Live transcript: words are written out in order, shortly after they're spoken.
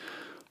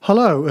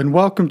Hello and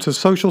welcome to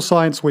Social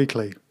Science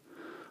Weekly,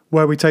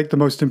 where we take the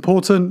most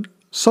important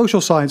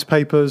social science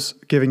papers,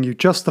 giving you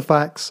just the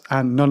facts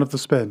and none of the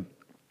spin.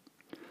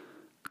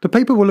 The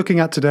paper we're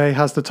looking at today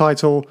has the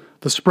title,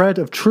 The Spread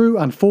of True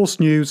and False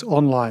News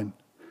Online.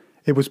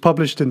 It was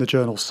published in the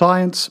journal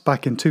Science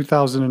back in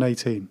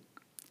 2018.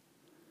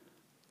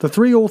 The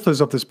three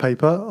authors of this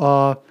paper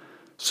are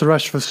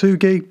Suresh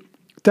Vasugi,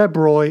 Deb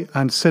Roy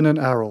and Sinan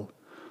Arel,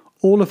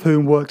 all of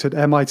whom worked at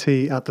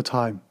MIT at the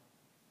time.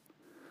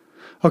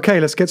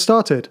 Okay, let's get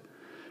started.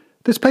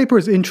 This paper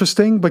is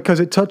interesting because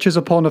it touches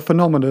upon a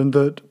phenomenon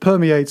that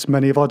permeates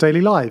many of our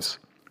daily lives,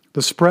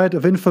 the spread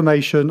of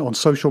information on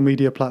social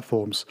media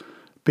platforms,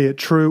 be it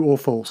true or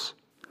false.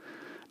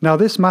 Now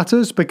this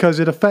matters because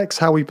it affects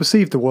how we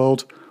perceive the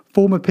world,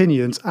 form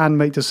opinions and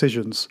make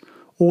decisions,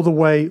 all the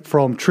way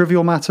from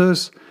trivial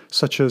matters,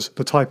 such as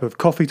the type of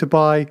coffee to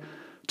buy,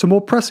 to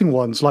more pressing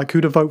ones like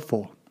who to vote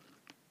for.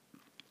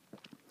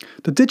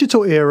 The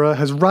digital era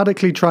has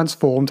radically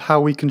transformed how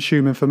we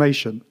consume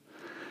information.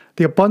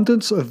 The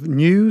abundance of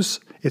news,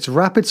 its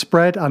rapid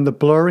spread and the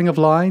blurring of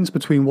lines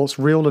between what's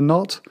real and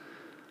not,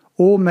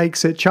 all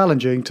makes it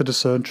challenging to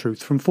discern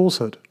truth from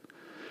falsehood.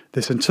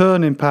 This in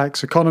turn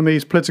impacts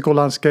economies, political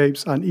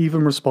landscapes and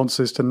even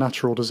responses to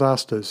natural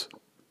disasters.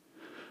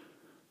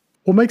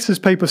 What makes this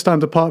paper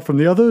stand apart from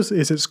the others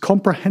is its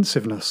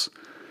comprehensiveness.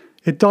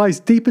 It dives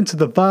deep into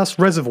the vast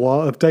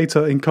reservoir of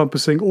data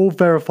encompassing all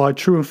verified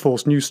true and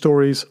false news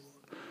stories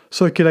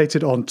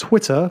circulated on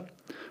Twitter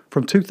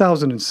from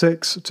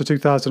 2006 to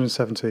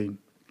 2017.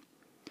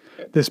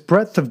 This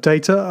breadth of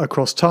data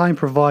across time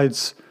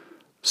provides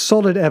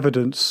solid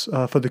evidence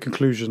for the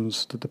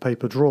conclusions that the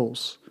paper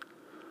draws.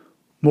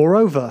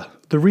 Moreover,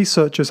 the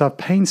researchers have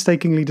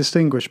painstakingly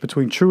distinguished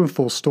between true and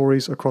false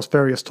stories across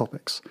various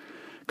topics,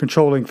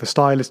 controlling for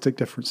stylistic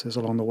differences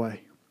along the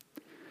way.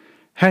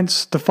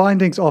 Hence, the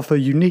findings offer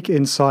unique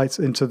insights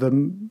into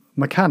the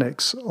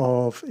mechanics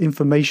of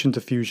information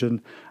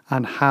diffusion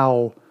and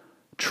how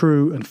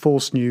true and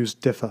false news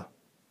differ.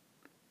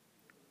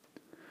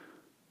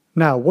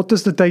 Now, what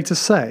does the data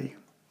say?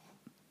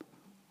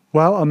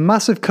 Well, a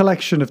massive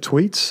collection of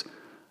tweets,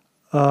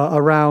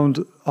 around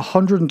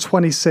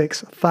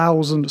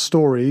 126,000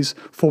 stories,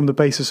 form the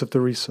basis of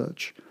the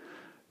research.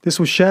 This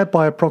was shared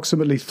by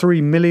approximately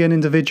 3 million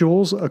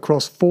individuals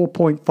across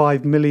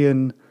 4.5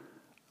 million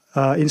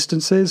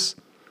instances.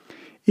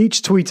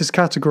 Each tweet is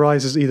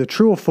categorized as either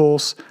true or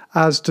false,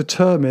 as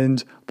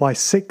determined by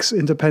 6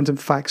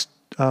 independent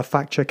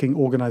fact-checking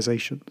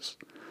organizations.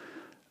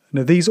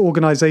 Now, these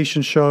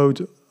organizations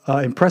showed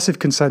impressive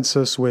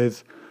consensus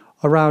with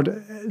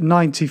around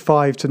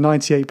 95 to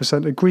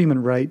 98%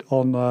 agreement rate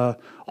on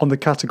the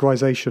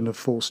categorization of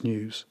false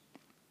news.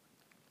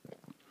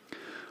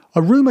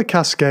 A rumor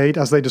cascade,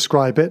 as they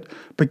describe it,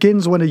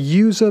 begins when a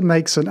user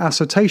makes an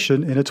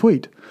assertion in a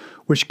tweet,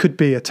 which could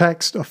be a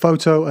text, a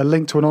photo, a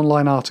link to an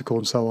online article,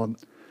 and so on.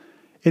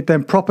 It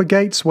then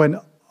propagates when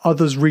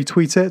others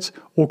retweet it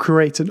or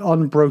create an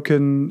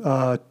unbroken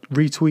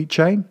retweet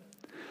chain.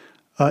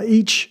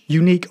 Each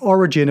unique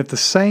origin of the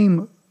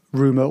same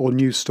rumor or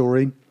news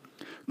story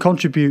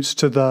contributes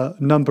to the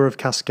number of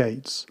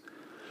cascades.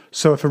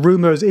 So if a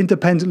rumor is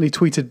independently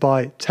tweeted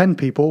by 10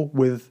 people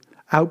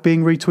without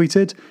being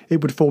retweeted,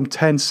 it would form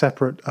 10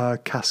 separate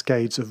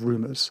cascades of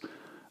rumors,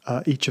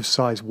 each of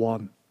size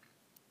 1.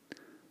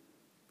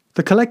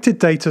 The collected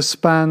data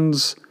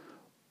spans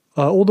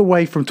all the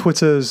way from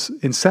Twitter's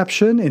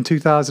inception in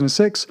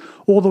 2006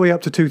 all the way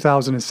up to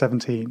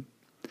 2017.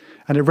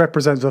 And it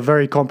represents a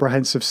very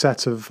comprehensive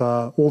set of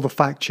all the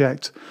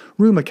fact-checked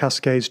rumor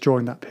cascades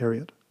during that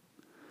period.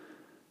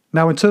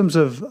 Now, in terms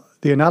of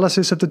the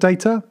analysis of the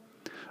data,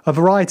 a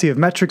variety of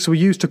metrics were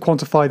used to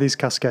quantify these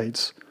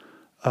cascades.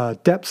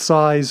 Depth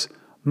size,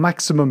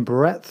 maximum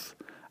breadth,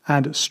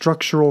 and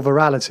structural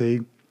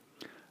virality.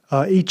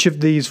 Each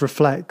of these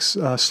reflects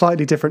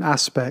slightly different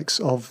aspects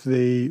of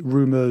the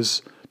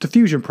rumor's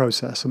diffusion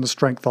process and the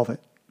strength of it.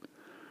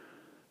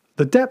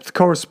 The depth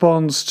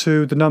corresponds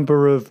to the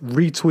number of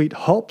retweet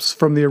hops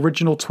from the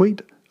original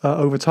tweet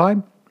over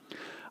time,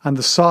 and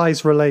the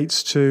size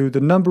relates to the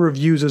number of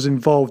users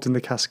involved in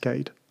the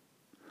cascade.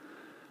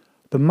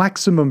 The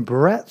maximum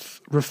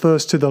breadth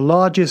refers to the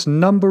largest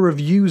number of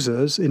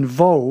users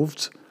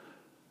involved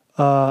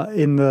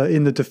in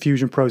the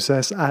diffusion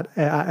process at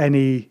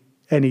any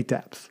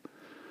depth.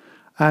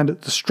 And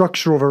the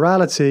structural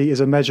virality is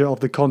a measure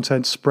of the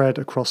content spread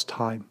across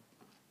time.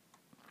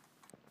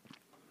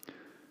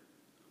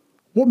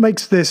 What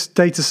makes this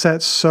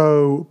dataset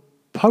so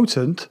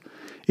potent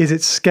is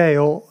its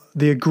scale,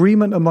 the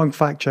agreement among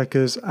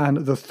fact-checkers,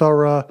 and the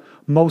thorough,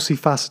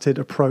 multifaceted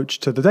approach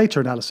to the data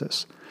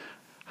analysis.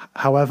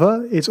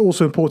 However, it's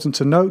also important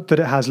to note that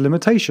it has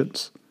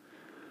limitations.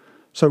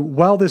 So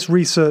while this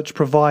research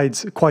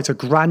provides quite a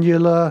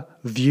granular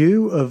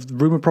view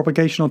of rumor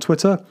propagation on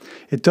Twitter,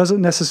 it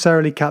doesn't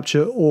necessarily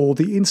capture all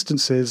the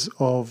instances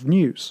of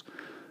news.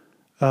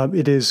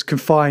 It is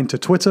confined to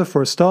Twitter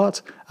for a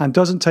start and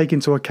doesn't take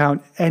into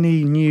account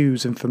any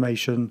news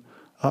information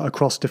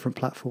across different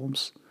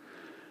platforms.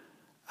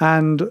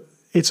 And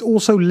it's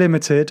also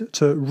limited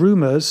to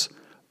rumors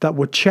that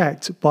were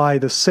checked by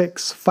the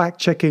 6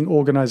 fact-checking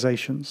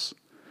organizations.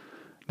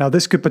 Now,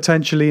 this could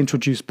potentially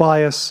introduce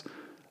bias,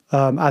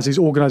 as these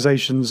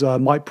organizations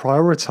might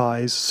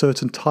prioritize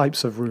certain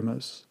types of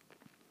rumors.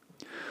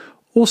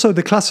 Also,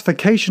 the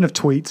classification of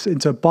tweets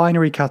into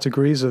binary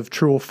categories of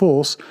true or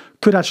false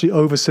could actually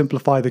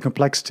oversimplify the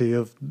complexity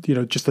of,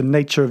 just the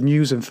nature of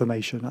news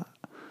information,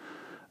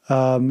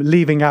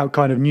 leaving out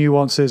kind of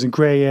nuances and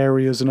gray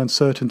areas and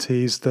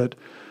uncertainties that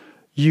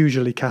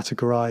usually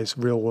categorize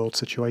real-world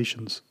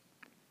situations.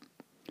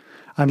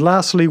 And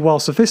lastly, while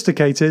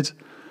sophisticated,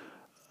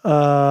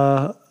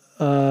 the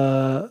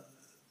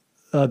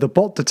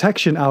bot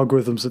detection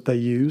algorithms that they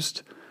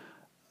used,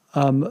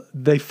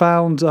 they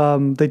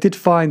did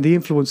find the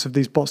influence of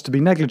these bots to be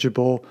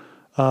negligible,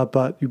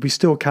 but we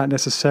still can't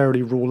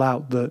necessarily rule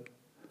out that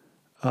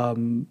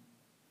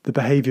the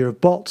behavior of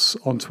bots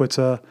on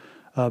Twitter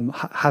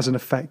has an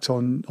effect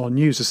on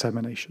news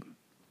dissemination.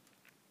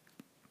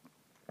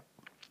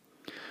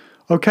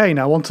 Okay,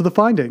 now on to the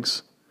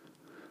findings.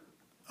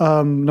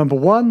 Number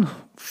 1,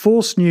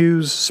 false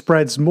news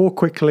spreads more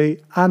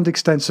quickly and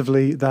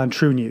extensively than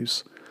true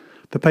news.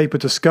 The paper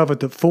discovered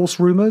that false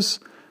rumors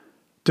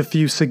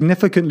diffuse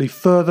significantly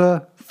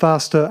further,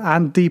 faster,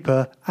 and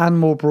deeper, and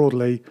more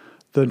broadly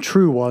than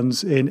true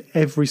ones in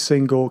every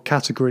single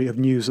category of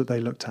news that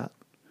they looked at.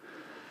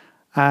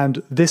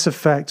 And this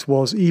effect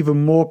was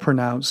even more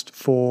pronounced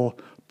for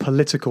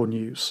political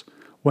news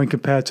when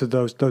compared to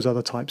those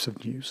other types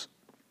of news.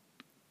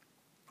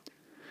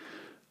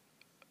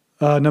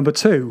 Number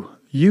 2,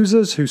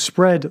 users who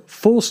spread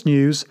false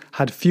news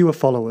had fewer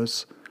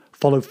followers,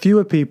 followed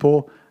fewer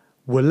people,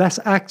 were less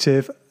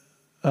active,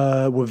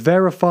 were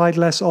verified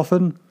less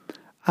often,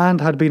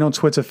 and had been on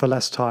Twitter for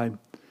less time.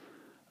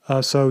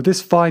 So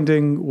this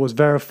finding was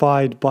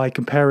verified by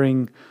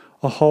comparing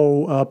a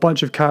whole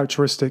bunch of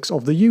characteristics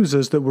of the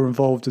users that were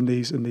involved in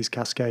these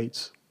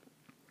cascades.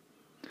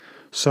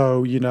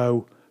 So,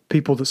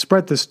 people that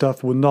spread this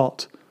stuff were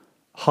not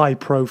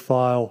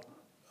high-profile,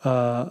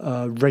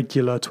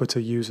 regular Twitter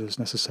users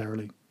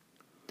necessarily.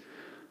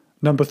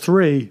 Number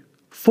 3,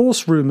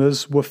 false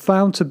rumors were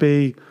found to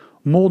be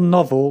more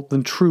novel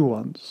than true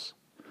ones.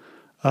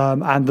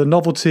 And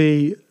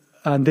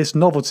this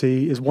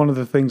novelty is one of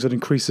the things that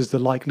increases the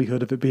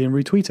likelihood of it being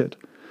retweeted.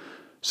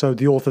 So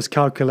the authors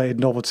calculated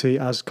novelty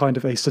as kind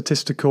of a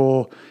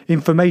statistical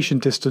information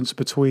distance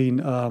between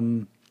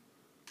all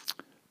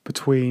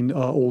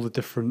the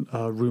different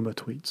rumor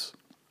tweets.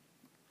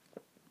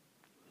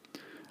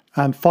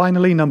 And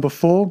finally, number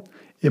 4,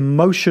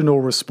 emotional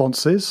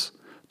responses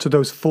to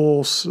those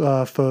false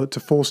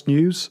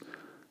news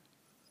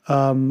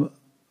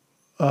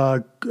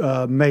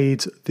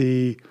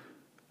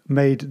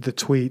made the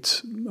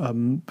tweet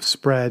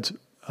spread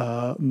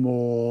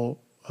more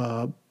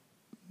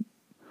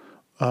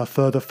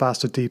further,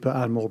 faster, deeper,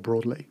 and more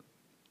broadly.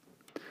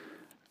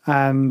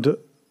 And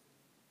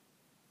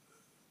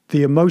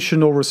the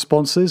emotional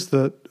responses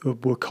that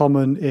were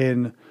common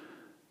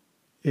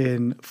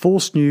in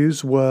false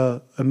news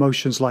were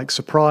emotions like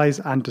surprise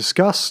and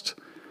disgust,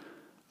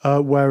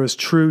 whereas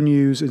true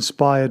news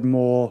inspired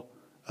more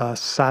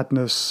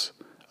sadness,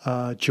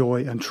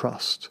 joy, and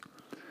trust.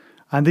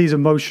 And these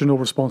emotional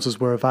responses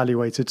were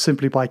evaluated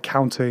simply by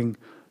counting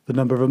the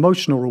number of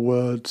emotional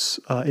words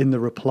in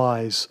the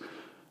replies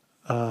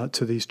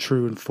to these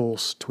true and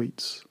false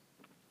tweets.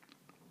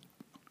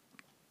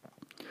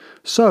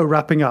 So,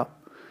 wrapping up,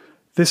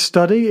 this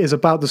study is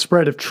about the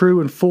spread of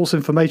true and false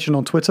information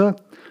on Twitter,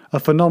 a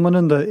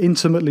phenomenon that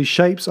intimately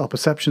shapes our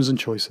perceptions and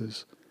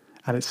choices.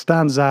 And it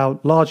stands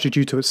out largely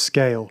due to its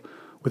scale,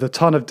 with a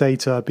ton of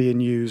data being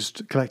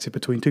collected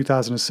between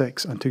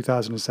 2006 and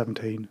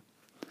 2017.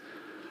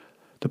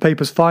 The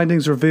paper's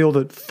findings reveal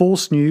that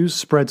false news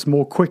spreads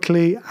more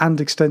quickly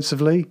and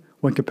extensively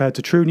when compared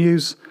to true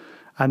news,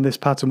 and this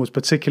pattern was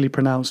particularly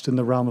pronounced in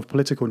the realm of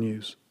political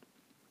news.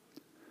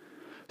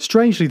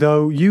 Strangely,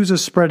 though,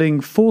 users spreading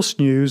false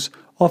news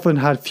often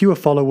had fewer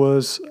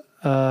followers,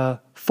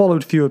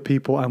 followed fewer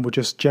people, and were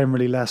just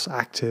generally less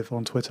active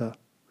on Twitter.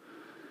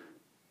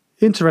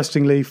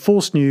 Interestingly,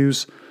 false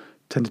news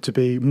tended to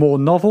be more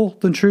novel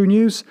than true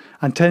news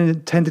and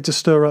tended to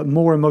stir up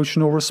more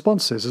emotional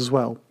responses as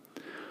well.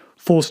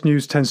 False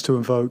news tends to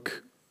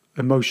invoke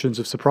emotions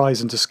of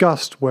surprise and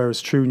disgust,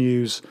 whereas true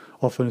news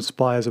often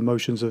inspires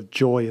emotions of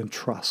joy and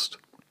trust.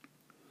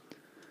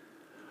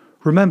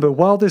 Remember,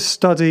 while this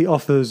study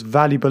offers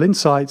valuable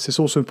insights, it's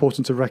also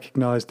important to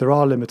recognize there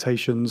are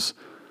limitations.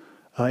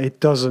 It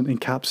doesn't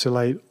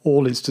encapsulate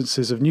all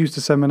instances of news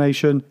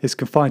dissemination. It's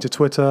confined to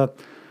Twitter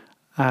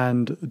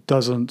and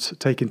doesn't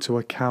take into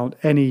account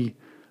any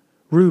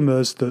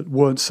rumors that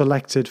weren't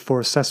selected for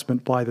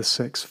assessment by the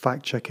 6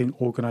 fact-checking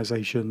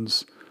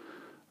organizations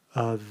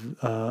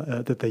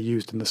that they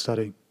used in the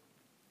study.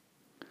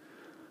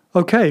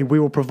 Okay, we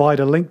will provide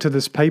a link to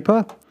this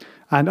paper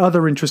and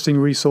other interesting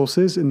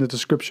resources in the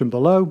description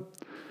below.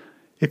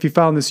 If you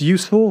found this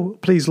useful,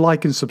 please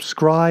like and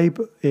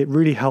subscribe. It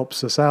really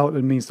helps us out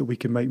and means that we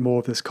can make more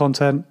of this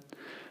content.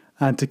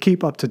 And to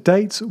keep up to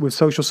date with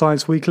Social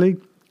Science Weekly,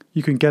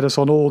 You can get us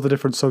on all the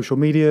different social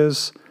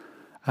medias.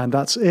 And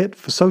that's it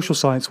for Social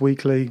Science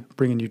Weekly,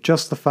 bringing you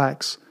just the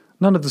facts,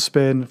 none of the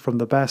spin from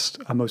the best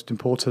and most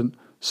important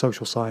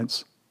social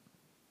science.